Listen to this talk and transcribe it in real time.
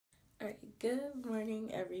Good morning,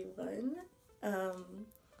 everyone.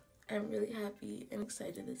 I'm really happy and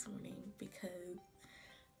excited this morning because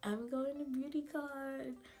I'm going to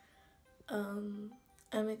BeautyCon.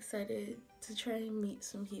 I'm excited to try and meet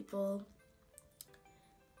some people,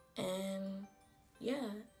 and yeah,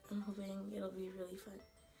 I'm hoping it'll be really fun.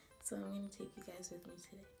 So I'm going to take you guys with me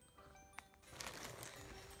today.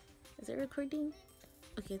 Is it recording?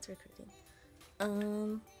 Okay, it's recording.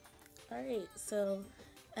 Alright, so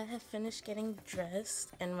I have finished getting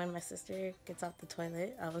dressed, and when my sister gets off the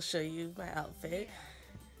toilet, I will show you my outfit.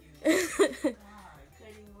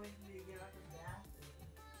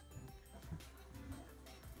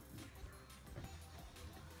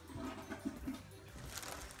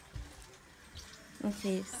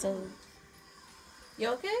 Okay, so you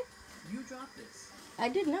okay? You dropped this. I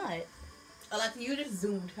did not. Like you just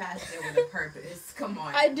zoomed past it with a purpose. Come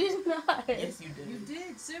on. I did not. Yes, you did. You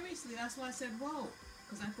did. Seriously, that's why I said whoa.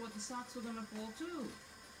 Because I thought the socks were gonna fall too.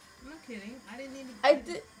 I'm not kidding. I didn't need to. I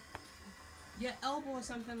did. Your elbow or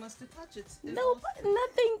something must have touched it. No,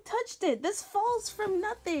 nothing touched it. This falls from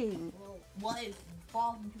nothing. Well, it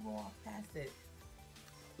falls when people walk past it.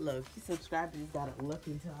 Look, you subscribers gotta look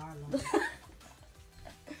into our life.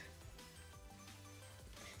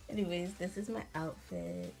 Anyways, this is my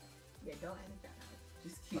outfit. Yeah, don't edit that out.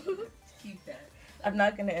 Just keep that. I'm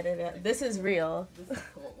not gonna edit it out. This is real. This is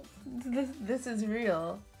cold. This is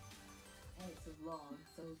real. And it's a vlog,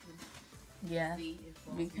 so we can Yeah, see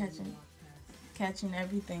if be catching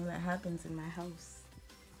everything that happens in my house.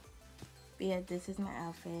 But yeah, this is my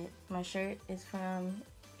outfit. My shirt is from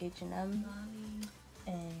H&M,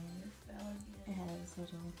 and it has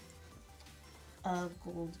little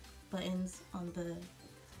gold buttons on the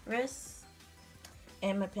wrists.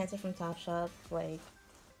 And my pants are from Topshop, like,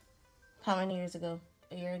 how many years ago?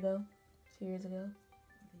 A year ago? 2 years ago?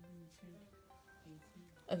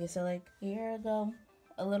 Okay, so like a year ago,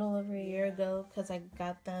 a little over a year ago, because I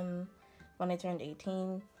got them when I turned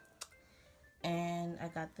 18. And I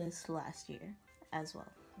got this last year as well.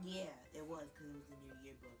 Yeah, it was, because it was in your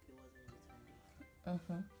yearbook. It wasn't when you turned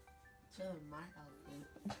 18. So my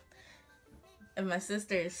outfit. And my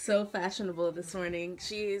sister is so fashionable this morning.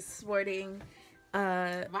 She is sporting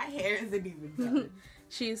my hair isn't even done.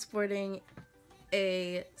 She's sporting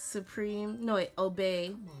a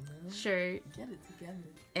Obey shirt. Get it together.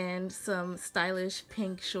 And some stylish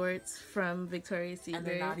pink shorts from Victoria's Secret. And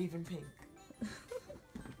they're not even pink.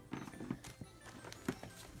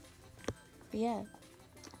 Yeah.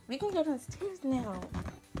 We can go downstairs now.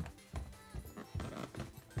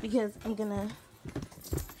 Because I'm gonna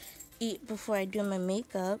eat before I do my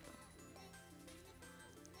makeup.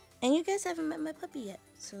 And you guys haven't met my puppy yet,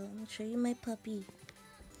 so I'm gonna show you my puppy.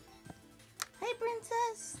 Hi,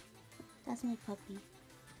 princess. That's my puppy.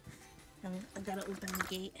 I gotta open the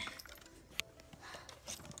gate.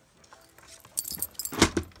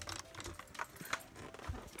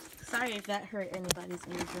 Sorry if that hurt anybody's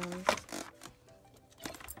eardrums.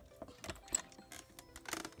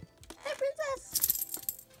 Hi, princess.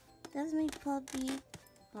 That's my puppy.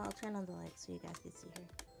 Well, I'll turn on the light so you guys can see her.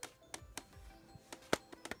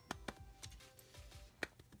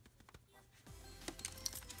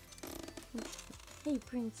 Hey,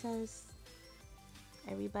 princess.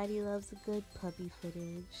 Everybody loves a good puppy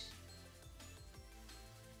footage.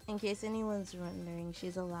 In case anyone's wondering,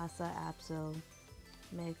 she's a Lhasa Apso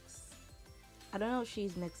mix. I don't know what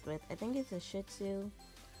she's mixed with. I think it's a Shih Tzu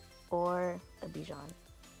or a Bichon.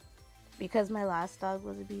 Because my last dog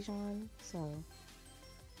was a Bichon, so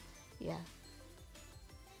yeah.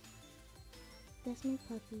 That's my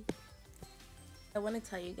puppy. I want to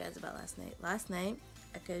tell you guys about last night. Last night,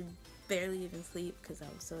 I could barely even sleep because I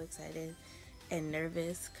was so excited and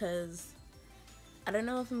nervous because I don't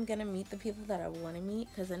know if I'm gonna meet the people that I want to meet,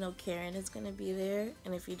 because I know Karen is gonna be there,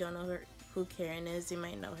 and if you don't know who Karen is, you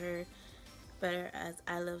might know her better as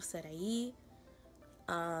I Love Sarai.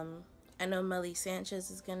 I know Melly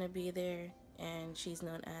Sanchez is gonna be there, and she's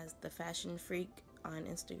known as the Fashion Freak on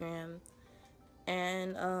Instagram,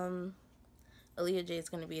 and Aaliyah J is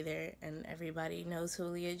gonna be there, and everybody knows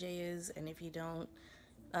who Aaliyah J is, and if you don't,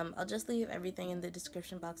 I'll just leave everything in the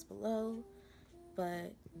description box below.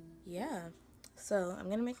 But yeah, so I'm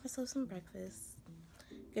gonna make myself some breakfast.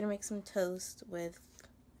 Gonna make some toast with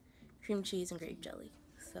cream cheese and grape jelly.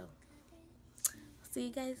 So I'll see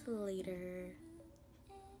you guys later.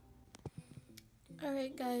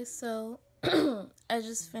 Alright guys, so I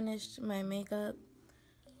just finished my makeup.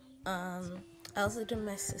 I also did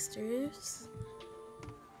my sister's.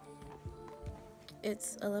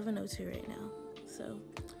 It's 11:02 right now, so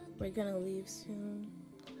we're gonna leave soon.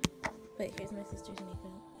 But here's my sister's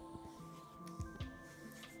makeup.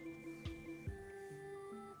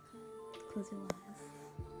 Close your eyes.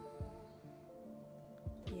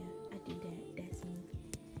 Yeah, I do that. That's me.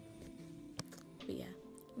 But yeah,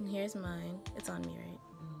 and here's mine. It's on me, right?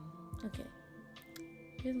 Okay.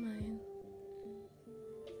 Here's mine.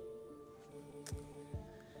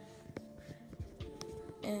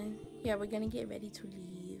 And yeah, we're gonna get ready to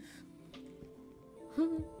leave.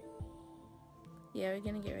 Yeah, we're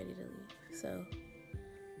gonna get ready to leave. So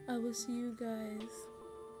I will see you guys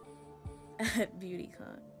at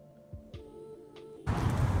BeautyCon.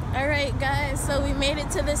 Alright guys, so we made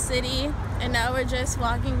it to the city and now we're just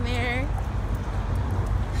walking there.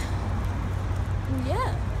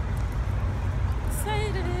 Yeah.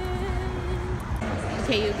 Excited.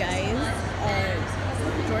 Okay you guys,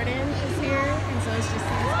 Jordan is here and so it's just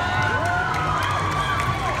these guys.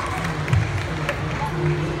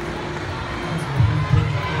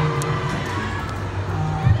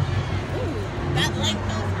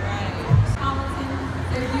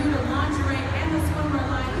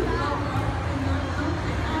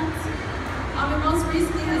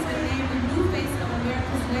 Recently has been named the new face of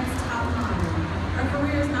America's next top model. Her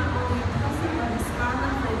career is not only impressive but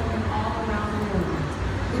inspiring for women all around the world.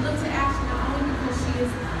 We look to action not only because she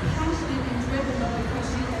is passionate and driven, but because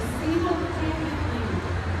she has single-handedly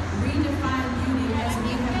redefined beauty as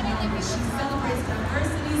we have known it. She celebrates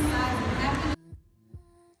diversity, size, and happiness.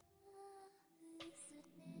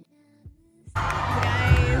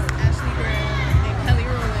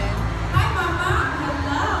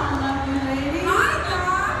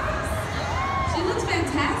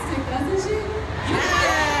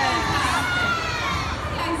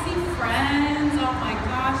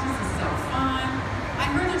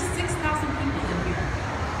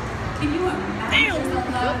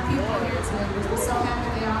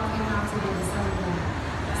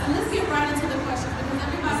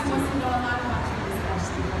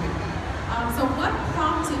 So what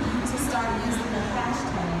prompted you to start using the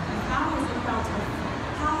hashtag, and how has it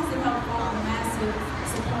helped form a massive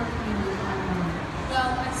support community around the world?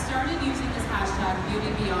 Well, I started using this hashtag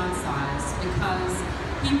 #BeautyBeautyy7 because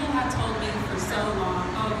people have told me for so long,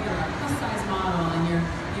 oh, you're a plus size model and you're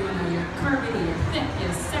curvy, you're thick,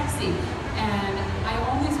 you're sexy, and I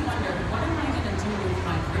always wondered, what am I going to do with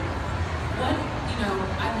my career? What,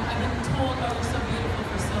 I've been told, oh, you're so beautiful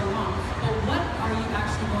for so long, but what are you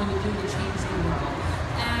actually going to do to change the world?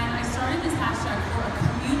 And I started this hashtag for a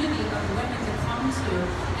community of women to come to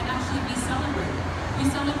and actually be celebrated. Be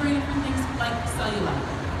celebrated for things like cellulite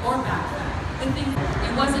or back fat.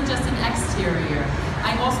 It wasn't just an exterior.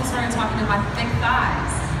 I also started talking about thick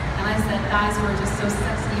thighs. And I said thighs were just so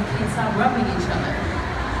sexy you can't stop rubbing each other.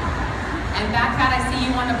 And back fat, I see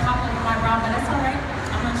you want to pop over my bra, but that's all right.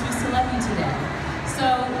 I'm going to choose to love you today. So,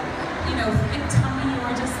 thick tummy, you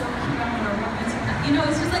are just so cute, I'm going to rub you today.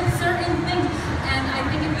 It's just like certain things. And I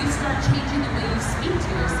think if you start changing the way you speak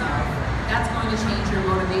to yourself, that's going to change your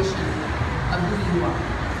motivation of who you are.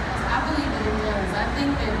 I believe that it does. I think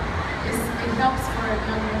that it helps for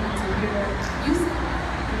young women to hear you say it.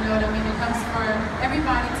 You know what I mean? It helps for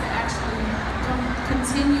everybody to actually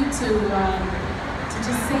continue to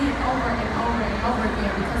just say it over and over and over again,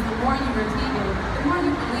 because the more you repeat it, the more you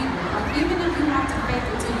believe it. Like, even if you have to fake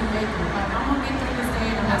it till you make it. Like, I'm gonna get through this day.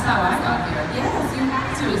 That's how I got here. Yes, you have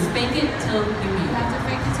to. Is fake it till you make it. You have to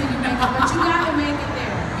fake it till you make it, but you gotta make it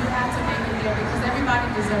there. You have to make it there because everybody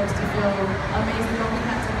deserves to feel amazing, but we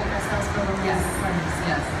have to make ourselves feel amazing first.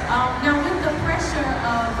 Yes. Now, with the pressure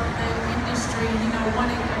of the industry,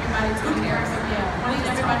 wanting everybody to be perfect, wanting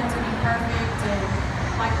everybody to be perfect, and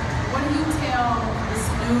like, what do you tell this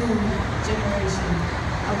new generation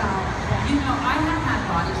about that? I have had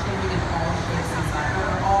body shaming in all shapes and sizes,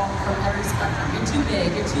 or all from every spectrum. You're too big,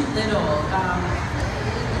 you're too little.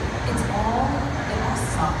 It all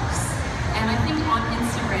sucks. And I think on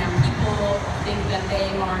Instagram, people think that they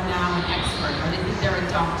are now an expert, or they think they're a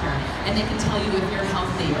doctor, and they can tell you if you're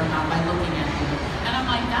healthy or not by looking at you. And I'm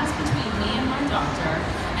like, that's between me and my doctor.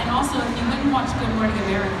 And also, if you wouldn't watch Good Morning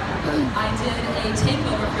America, I did a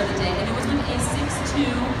takeover for the day, and it was with a 6'2",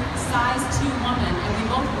 size 2 woman, and we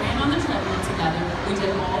both ran on the treadmill together. We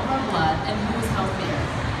did all of our blood, and who was healthier?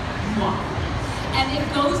 Moi. And it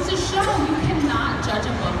goes to show you cannot judge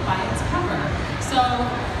a book by its cover. So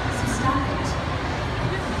stop it.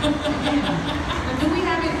 But do we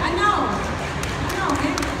have it? I know.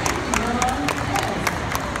 Thank you, girl. Yes.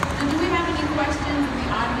 And do we have any questions in the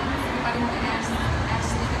audience? Anybody want to ask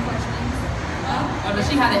any questions? Oh, but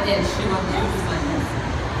she had an itch. She was just like,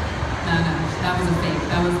 no, that was a fake.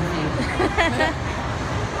 That was a fake.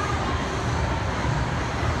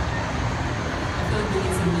 I feel like we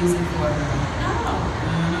need some music for her. No.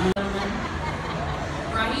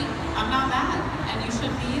 Right? great. I'm not mad, and you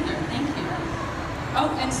shouldn't be either. Thank you. Oh,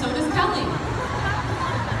 and so does Kelly.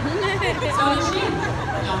 So does she.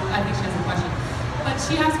 No, I think she has a question. But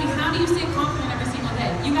she asked me, how do you stay confident every single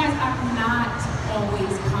day? You guys, I'm not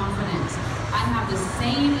always confident. I have the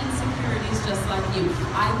same insecurities just like you.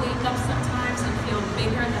 I wake up sometimes and feel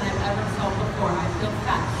bigger than I've ever felt before. I feel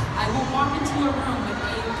fat. I will walk into a room with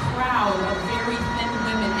a crowd of very thin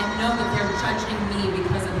women and know that they're judging me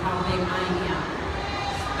because of how big I am.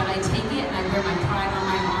 But I take it and I wear my pride on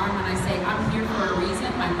my arm and I say, I'm here for a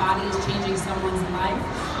reason. My body is changing someone's life.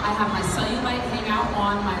 I have my cellulite hang out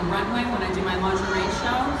on my runway when I do my lingerie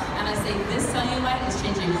show. And I say, this cellulite is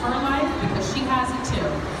changing her life because she has it too.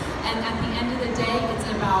 And at the end of the day, it's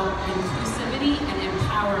about inclusivity and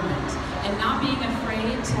empowerment. And not being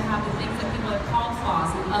afraid to have the things that people have called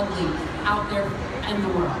flaws and ugly out there in the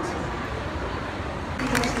world.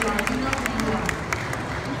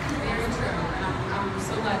 Very true. I'm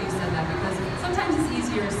so glad you said that because sometimes it's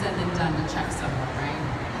easier said than done to check someone, right?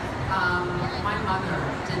 My mother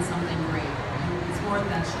did something great. And it's more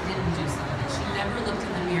that she didn't do something. She never looked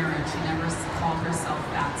in the mirror and she never called herself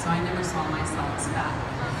fat. So I never saw myself as fat.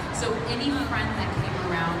 So any friend that came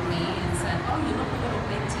around me and said, oh, you look a little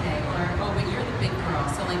big today, or oh, but you're the big girl.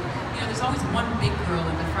 So like, you know, there's always one big girl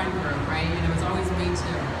in the friend group, right? And it was always me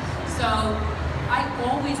too. So I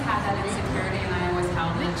always had that insecurity and I always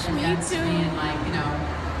held it against me and like, you know,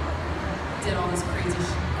 did all this crazy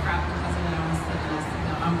crap because of it.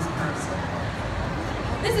 I almost cursed.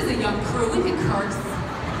 This is a young crew, we can curse.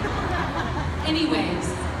 Anyways,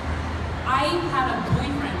 I had a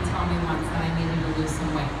boyfriend tell me once that I needed to lose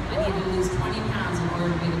some weight. I needed to lose 20 pounds in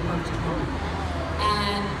order to be the perfect woman.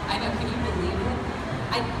 And I know, can you believe it?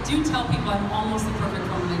 I do tell people I'm almost the perfect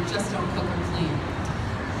woman, I just don't cook or clean.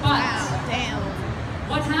 But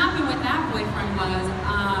what happened with that boyfriend was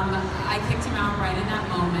I kicked him out right in that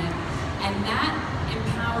moment, and that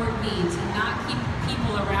empowered me to not keep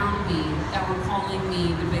people around me that were calling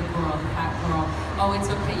me the big girl, the fat girl. Oh, it's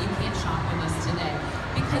okay, you can't shop with us today.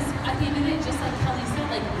 Because at the end of the day, just like Kelly said,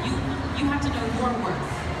 like you have to know your worth.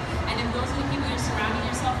 And if those are the people you're surrounding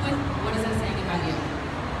yourself with, what is that saying about you?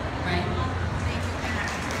 Right?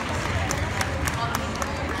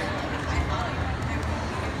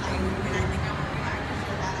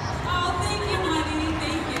 Oh, thank you, honey.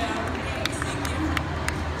 Thank you. Thank you.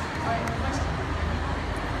 All right, question.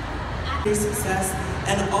 Your success,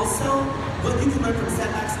 and also what you can learn from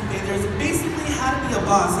setbacks and failures, and basically how to be a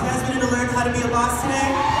boss. You guys ready to learn how to be a boss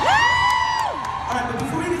today? Alright, but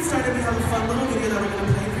before we get started, we have a fun little video that we're going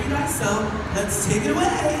to play for you guys, so let's take it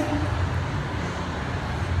away.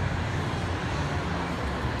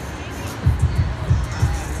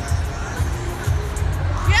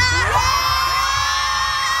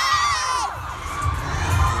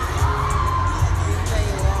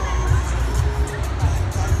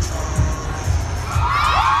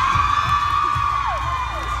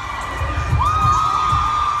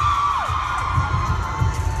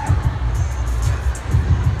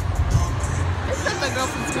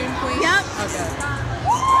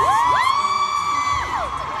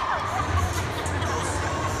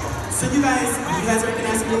 So you guys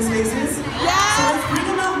recognize some of these faces? Yeah! So let's bring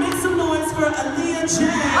them out, make some noise for Aaliyah J.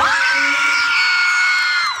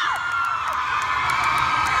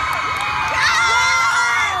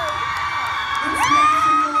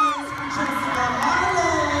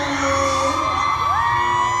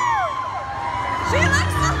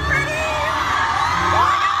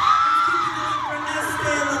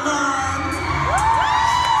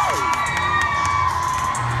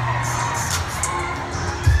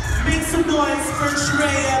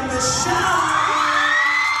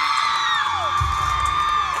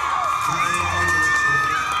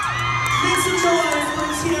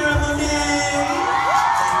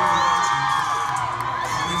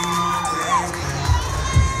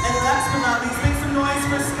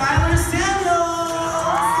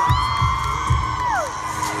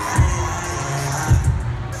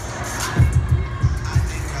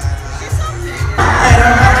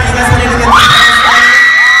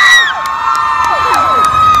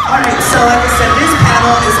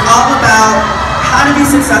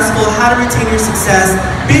 Successful, how to retain your success,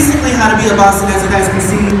 basically how to be a boss, and as you guys can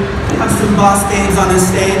see, we have some boss babes on this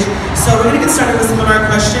stage. So we're going to get started with some of our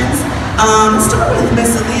questions. Let's start with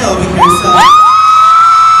Miss Aaliyah over here. So,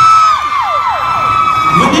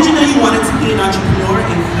 when did you know you wanted to be an entrepreneur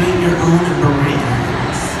and create your own brand?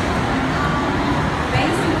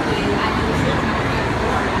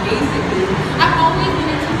 I've always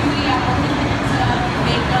been into beauty, I've always been into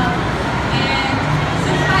makeup, and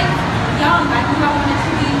since like young, I knew I wanted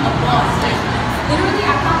to be a boss. Like literally,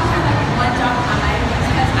 I probably had like one job in my life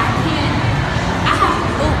because I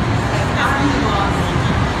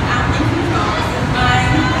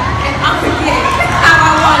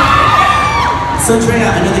So Drea,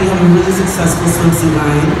 I know that you have a really successful swimsuit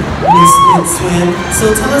line, Miss Mid Swim. So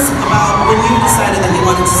tell us about when you decided that you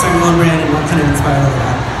wanted to start your own brand and what kind of inspired all of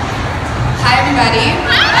that. Hi everybody.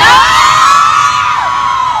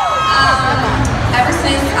 Ever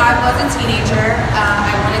since I was a teenager, I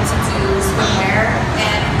wanted to do swimwear,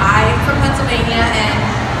 and I'm from Pennsylvania, and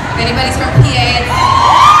if anybody's from PA, it's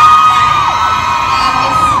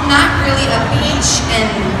not really a beach and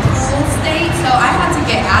pool state, so I had to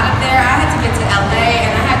get out of there. I had to get to LA,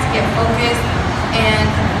 and I had to get focused, and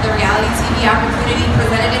the reality TV opportunity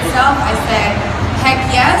presented itself. I said, heck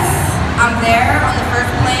yes, I'm there on the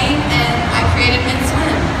first plane, and I created Mid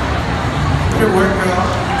Swim. Good work, girl.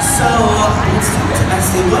 So let's talk to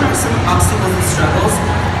Ashley. What are some obstacles and struggles,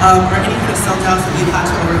 or any kind of self-doubts that you've had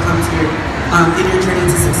to overcome in your journey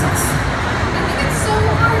to success? I think it's so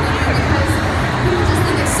hard, because people just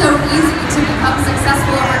think it's so easy to become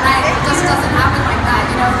successful overnight. It just doesn't happen like that,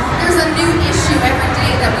 There's a new issue every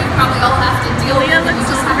day that we probably all have to deal with, and we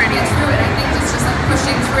just have to get through it. I think it's just like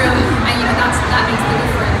pushing through, and that makes the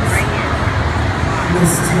difference. Right here.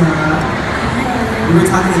 Miss Tiara. We were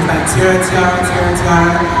talking about Tiara.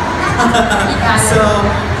 So,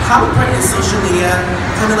 how important is social media,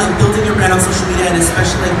 kind of like building your brand on social media, and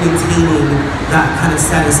especially like maintaining that kind of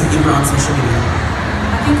status that you were on social media?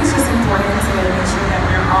 I think it's just important to make sure that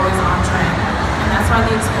we're always on trend, and that's why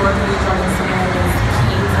the Explore page on Instagram is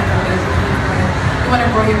key. It's like a major key when you want to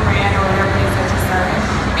grow your brand or whatever it is that you're starting,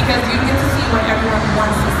 because you get to see what everyone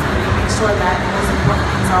wants to see and make sure that the most important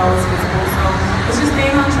things are always visible. So it's just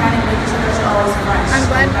staying on trend and making sure that you're always fresh. I'm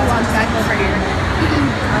glad you walked back over here.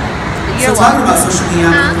 So talking about social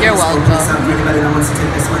media, You're welcome. For anybody that wants to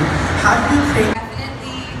take this one, how do you create?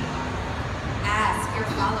 Definitely ask your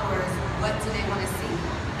followers what do they want to see.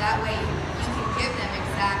 That way you can give them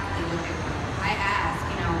exactly what they want. I ask,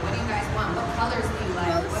 what do you guys want? What colors do you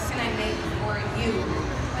like? What can I make for you?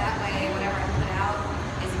 That way, whatever I put out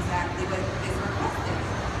is exactly what is requested.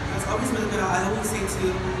 That's always really good. I always say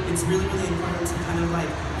too, it's really, really important to kind of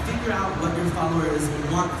like figure out what your followers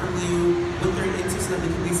want from you, what they're into, so that they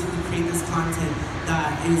can basically create this content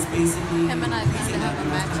that is basically Him and I kind of have a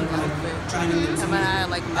matching outfit. driving them to Him and I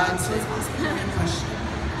like match. So let's ask you a question.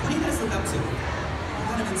 What do you guys look up to? What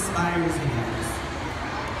kind of inspires you guys?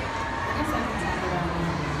 I guess I can talk about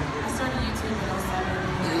I started YouTube in 07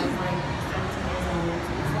 when I was like 17 years old.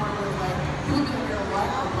 Before it was like, people be like, you're what?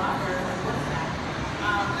 A blogger? Like, what is that?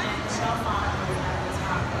 And Michelle Font was at the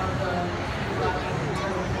top of the blogging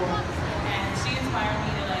report, and she inspired me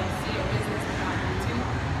to like see a business on YouTube.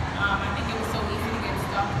 I think it was so easy to get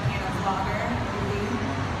stuck being a vlogger,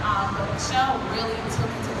 but Michelle really took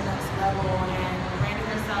it to the next level and branded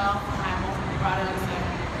herself, had multiple products, and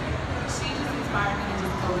she just inspired me to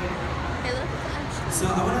just go there. So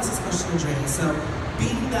I want to ask this question to Dre. So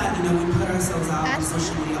being that, we put ourselves out on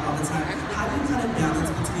social media all the time, how do you kind of balance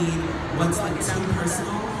between what's like too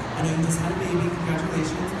personal? I know you just had a baby,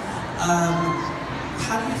 congratulations.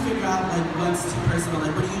 How do you figure out like what's too personal?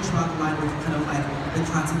 Like, where do you draw the line with kind of like the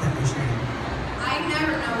content that you're sharing? I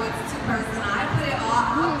never know what's too personal. I put it all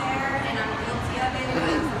out there, and I'm guilty of it.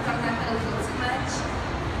 Sometimes I put a little too much,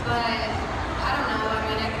 but I don't know. I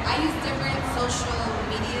mean, I use different social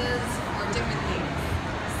medias for different things.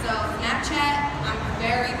 So Snapchat, I'm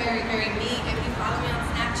very, very, very me. If you follow me on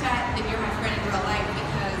Snapchat, then you're my friend in real life,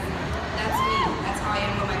 because that's me. That's how I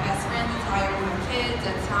am with my best friends. That's how I am with my kids.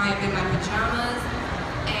 That's how I am in my pajamas.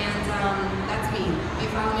 And that's me. If you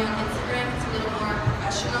follow me on Instagram, it's a little more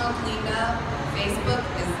professional, cleaned up. Facebook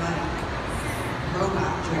is like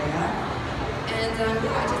robot Drea. And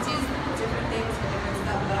I just use different things for different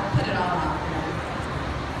stuff, but I put it all out there.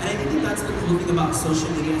 And I think that's the cool thing about social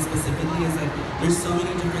media specifically, is like there's so many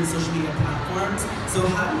different social media platforms. So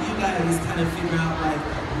how do you guys kind of figure out like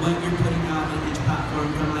what you're putting out in each platform,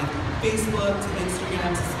 from like Facebook to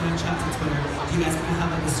Instagram to Snapchat to Twitter? Do you guys kind of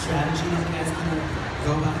have like a strategy that you guys kind of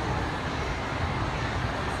go by?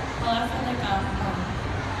 Well, I feel like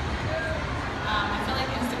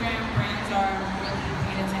Instagram brands are really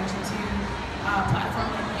paying attention to. Platform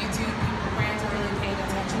like YouTube, brands are really paying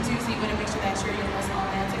attention to. So you want to make sure that you're your most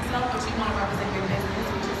authentic self, but you want to represent your business,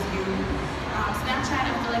 which is you. Snapchat,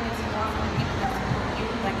 I feel like it's more for the people that support you,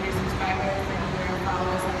 like your subscribers and your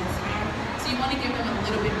followers on Instagram. So you want to give them a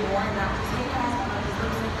little bit more, not just, hey guys, I love this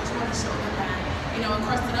lipstick, but you want to show them that, and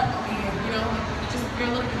crust it up on me, you're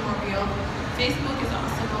a little bit more real. Facebook is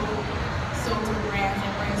also sold to brands,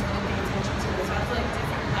 and brands really pay attention to it. So I feel like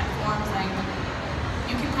different platforms, like,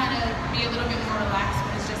 you can kind of be a little bit more relaxed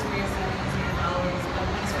when it's just for yourself and for your followers, but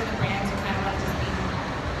when it's for the brands, you kind of want to just be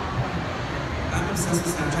on point. I'm obsessed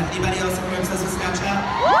with Snapchat. Anybody else over here obsessed with Snapchat?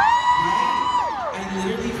 Right? I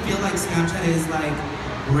literally feel like Snapchat is like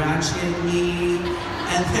ratchet me,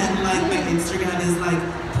 and then like my Instagram is like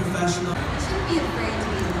professional. You shouldn't be afraid to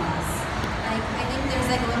be the boss. Like, I think there's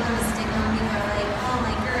like a little bit of a stigma when people are like, oh,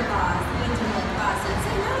 like you're a boss, you need to be like the boss. And it's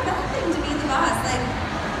like not a bad thing to be the boss. Like,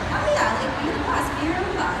 oh yeah, like be the boss, be your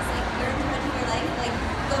own boss. Like you're in charge of your life, like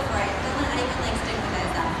go for it. Don't let anyone like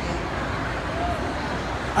stigmatize that for you.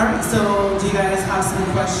 Alright, so do you guys have some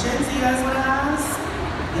questions you guys want to ask?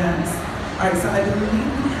 Yes. Alright, so I believe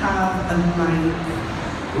we have a mic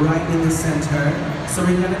right in the center. So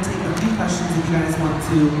we're going to take a few questions if you guys want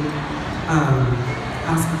to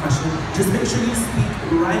ask a question. Just make sure you speak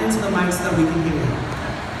right into the mic so that we can hear you.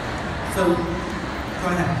 So, go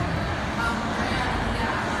ahead.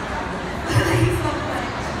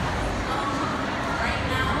 Right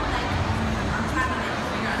now, like, I'm trying to like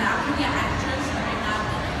figure out how to be an actress right now,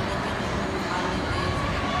 but like looking into how it is.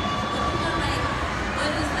 Looking at like,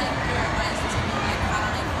 what is like your advice to me, like how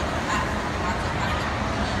to like put a platform, how to like,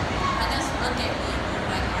 I guess look at me and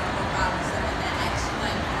like my profile and stuff like that. Actually,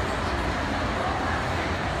 like,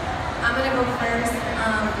 I'm gonna go first.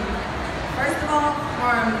 First of all,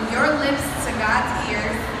 from your lips to God's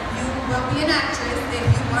ears, you will be an actress if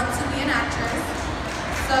you want to be an actress.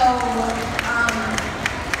 So,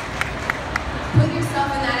 put yourself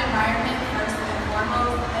in that environment first and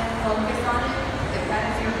foremost and focus on it. If that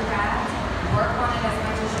is your craft, work on it as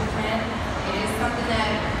much as you can. It is something that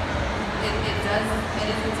it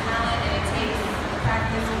is a talent and it takes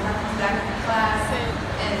practice. You have to do that in class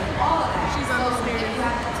and all of that. So if you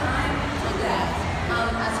have the time, do that.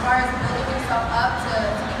 As far as building yourself up to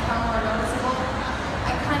become more noticeable,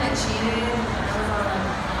 I kind of cheated when I was on a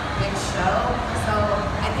big show. So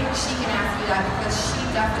I think she can ask you that because she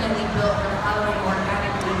definitely built her following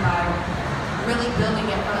organically by really building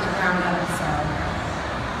it from the ground up. So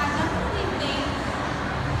I definitely think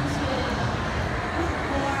you should look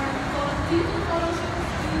for do you do photo shoots?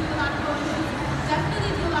 Do you do a lot of photo shoots?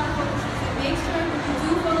 Definitely do a lot of photo shoots and make sure when you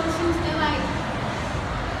do photo shoots, they're like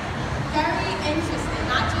very interesting,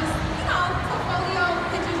 not just, you know, portfolio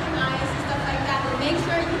pictures are nice and stuff like that, but make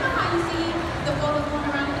sure, you know how you see the photos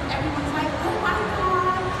going around and everyone's like, oh my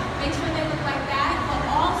god, make sure they look like that, but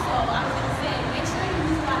also, I was going to say, make sure you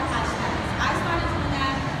use a lot of hashtags. I started doing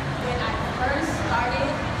that when I first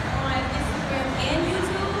started on Instagram and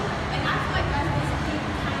YouTube, and I feel like that's basically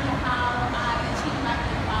kind of how I achieved my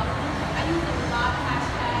following. I used a lot of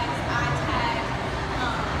hashtags, I tagged,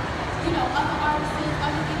 you know, other artists,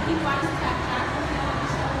 other people I used to tag on the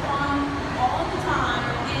show all the time,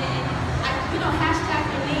 and I, you know, hashtag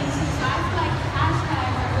their names too. So I feel like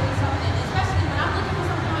hashtags are really something, especially when I'm looking for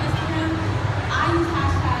something on Instagram. I use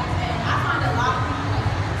hashtags, and I find a lot of people like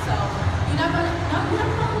that. So you never know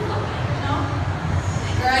who's looking, you know.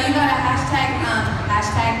 girl, you got a hashtag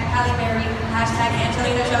Halle Berry, hashtag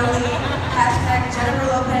Angelina Jolie, hashtag Jennifer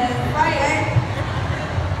Lopez. Right.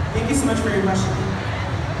 Thank you so much for your question.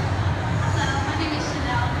 Hello, my name is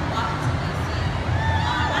Chanel. Welcome to DC.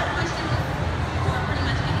 My question was for pretty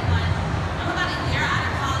much anyone. I'm about a year out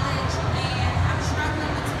of college, and I'm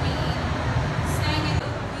struggling between staying in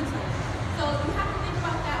YouTube. So you have to think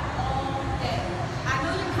about that all day. I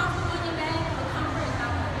know you're comfortable in your bed, but comfort is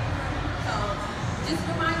not comfort. So just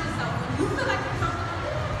remind yourself when you feel like you're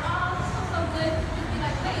comfortable, oh, this feels so good. Just be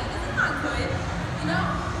like, wait, this is not good. You know?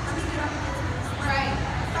 Let me get up and get to this. Right.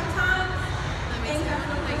 Sometimes things are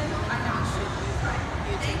like I not sure. Right.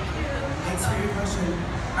 Thank you. Thanks for your question.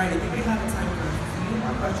 Alright, I think we have time for a few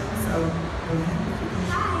more questions, so go ahead.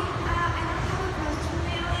 Hi, I don't have a question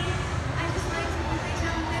really. I just wanted to quickly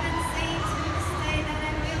jump in and say to say that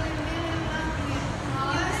I really, really love you.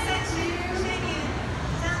 You're such a genuine,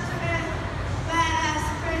 down-to-earth, badass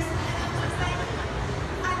person. And I'm just like,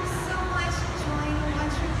 I'm so much enjoying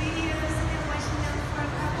watching your videos and been watching them for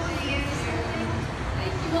a couple of years.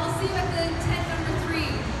 Thank you. Well, I'll see you at the tent number 3.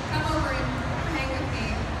 Come over and hang with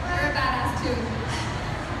me. You're a badass too.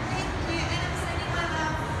 Thank you, and I'm sending my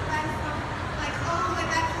love back from, like, all the way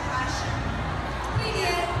back from Russia.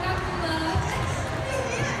 Media, Dr. Love.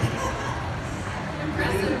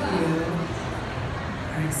 Impressive. Thank you.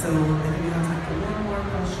 Alright, so I think we have time for one more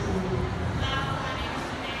question.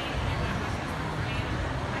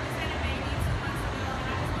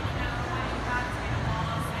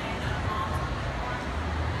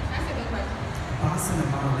 That's a good question. Awesome, and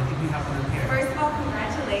Mom, I think we have one up here. First of all,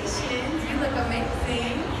 congratulations. You look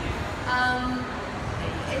amazing.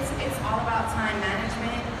 It's all about time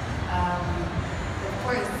management. Of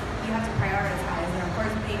course, you have to prioritize, and of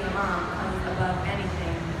course, being a mom comes above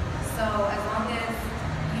anything. So as long as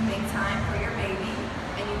you make time for your baby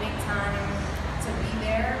and you make time to be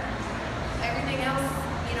there, everything else,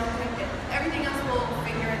 you know, everything else will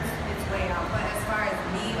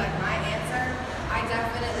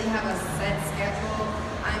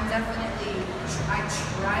I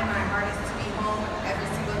try my hardest to be home every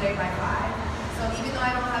single day by 5. So even though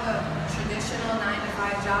I don't have a traditional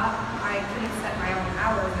 9-to-5 job, I can set my own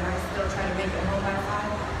hours and I still try to make it home by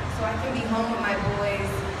 5. So I can be home with my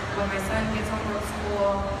boys. When my son gets home from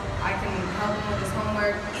school, I can help him with his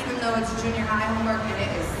homework, even though it's junior high homework and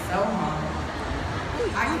it is so hard.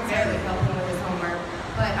 I can barely help him with his homework,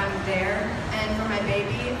 but I'm there. And for my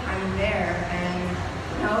baby, I'm there. And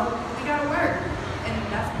you know, we gotta work. And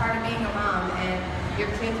that's part of being a mom. And your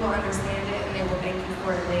kids will understand it and they will thank you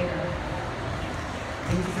for it later.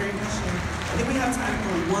 Thank you for your question. I think we have time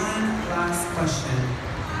for one last question.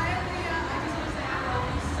 Hi, Aaliyah. I just want to say I love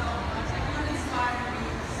you so much. Like, you inspire me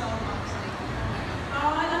so much. Like,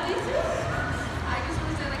 oh, I love you too. I just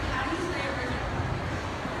want to say, like, how do you stay original?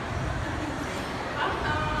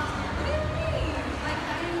 What do you mean? Like,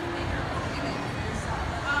 how do you make your own image for yourself?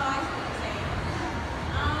 Oh, I see what you're saying.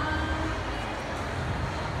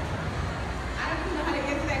 I don't even know how to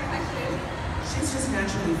answer that question. She's just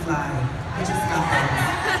naturally fly. I just got that.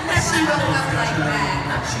 She woke up like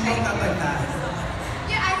that. She woke up like that.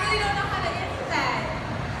 Yeah, I really don't know how to answer that.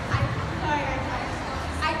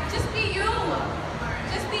 I just be you.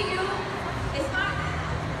 Just be you. It's not,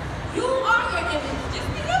 you are your image. Just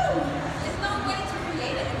be you. There's no way to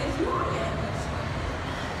create an image. You are your image.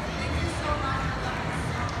 Thank you so much.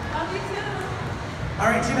 Love you too. All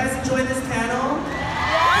right, you guys enjoy this panel?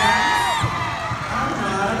 Yes.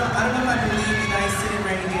 I don't know if I believe you guys sitting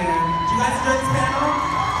right here. Did you guys enjoy this panel?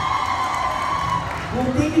 Well,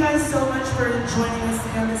 thank you guys so much for joining us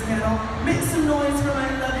today on this panel. Make some noise for my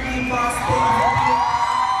lovely boss baby.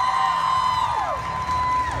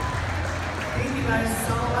 Thank you guys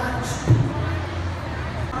so much.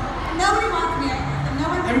 Nobody wants me. No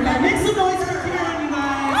one. Everybody, make some noise for Karen, you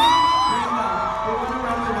guys. There you go. We want to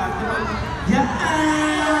run the back. Yes!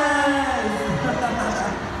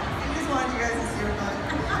 I just wanted you guys to see her butt.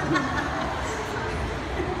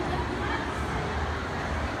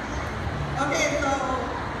 Okay, so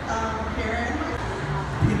Karen.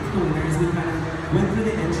 Picked the winners. We kind of went through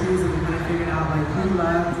the entries and we kind of figured out like who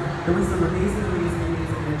loved. There was some amazing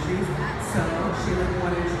entries. So Sheila, you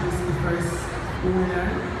want to introduce the first winner?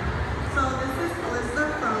 So this is Alyssa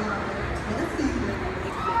from Tennessee.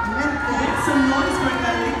 Make some noise for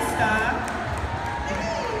Aaliyah.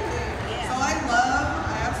 So I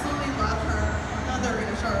absolutely love her. Another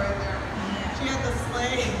arena show right there. She had the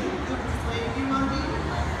sleigh emoji.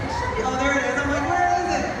 It should be, oh, there it is. I'm like, where is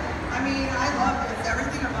it? I mean, I love it.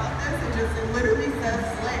 Everything about this, it literally says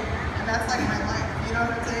sleigh. And that's like my life. You know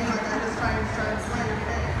what I'm saying? Like, I just try and slay every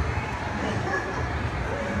day.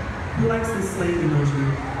 Who likes the slave emoji?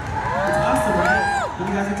 It's awesome, right? When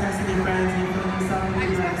you guys are texting your friends and you feel yourself,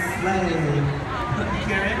 you like slave.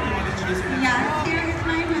 Karen, you want to introduce yourself? Yeah, here is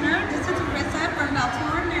my winner. This is Rissa from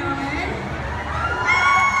Baltimore, Maryland.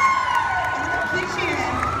 Look at she is.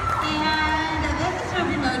 And this is her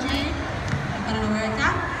emoji. I don't know where it's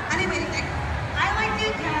at. Anyway, I like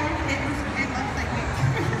it because it looks like me.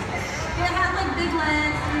 It has like big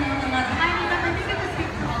legs, you know, a lot of high makeup. I think it was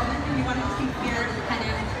cute for all of us, and you wanted to see here to kind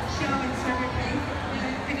of show and serve your face. And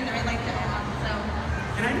I figured that I liked it a lot, so.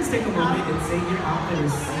 Can I just take a moment and say your outfit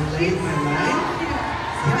is slayed my life?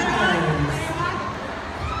 Yes.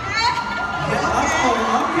 Yeah,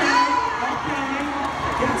 oh, okay.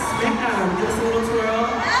 Yes, ma'am. Give us a little twirl.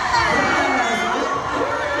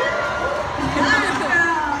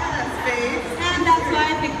 And that's why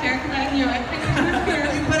I picked her, because I knew it.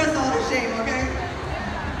 You put us all to shame, okay?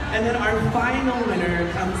 And then our final winner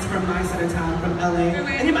comes from my side of town, from LA.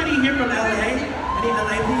 Anybody here from LA? Any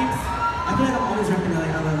LA peeps? I feel like I'm always repping LA,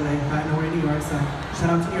 but I know we're in New York, so shout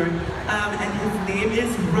out to New York. And his name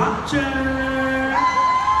is Roger.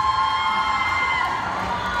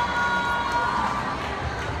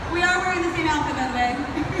 We are wearing the same outfit, by the way.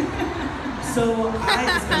 So I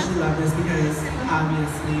especially love this because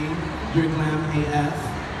obviously you're glam AF,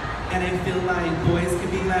 and I feel like boys can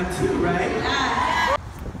be glam too, right? Yeah.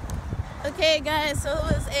 Okay guys, so it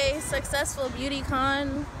was a successful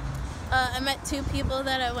BeautyCon. I met 2 people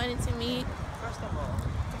that I wanted to meet. First of all,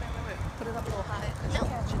 wait. Put it up a little higher because you're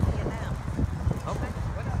catching here now. Okay,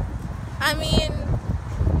 whatever. I mean,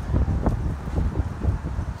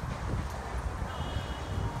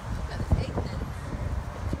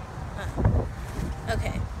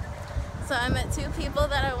 okay. So I met 2 people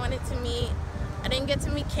that I wanted to meet. I didn't get to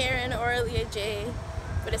meet Karen or Aaliyah J,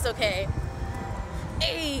 but it's okay.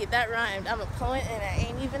 Hey, that rhymed. I'm a poet and I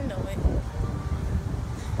ain't even know it.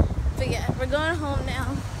 But yeah, we're going home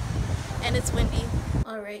now, and it's windy.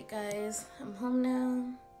 Alright guys, I'm home now,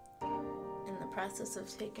 in the process of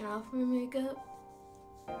taking off my makeup,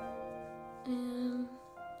 and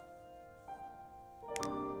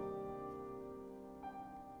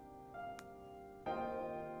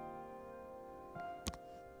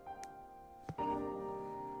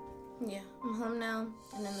yeah, I'm home now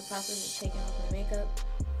and in the process of taking off my makeup.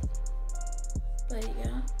 But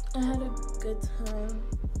yeah, I had a good time.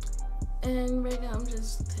 And right now I'm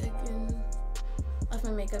just taking off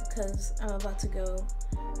my makeup because I'm about to go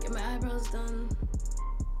get my eyebrows done.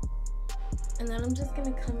 And then I'm just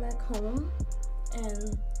gonna come back home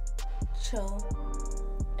and chill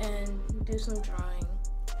and do some drawing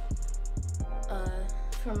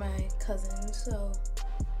for my cousin. So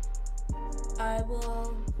I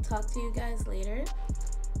will talk to you guys later.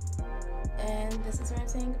 And this is where I'm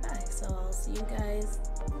saying goodbye. So I'll see you guys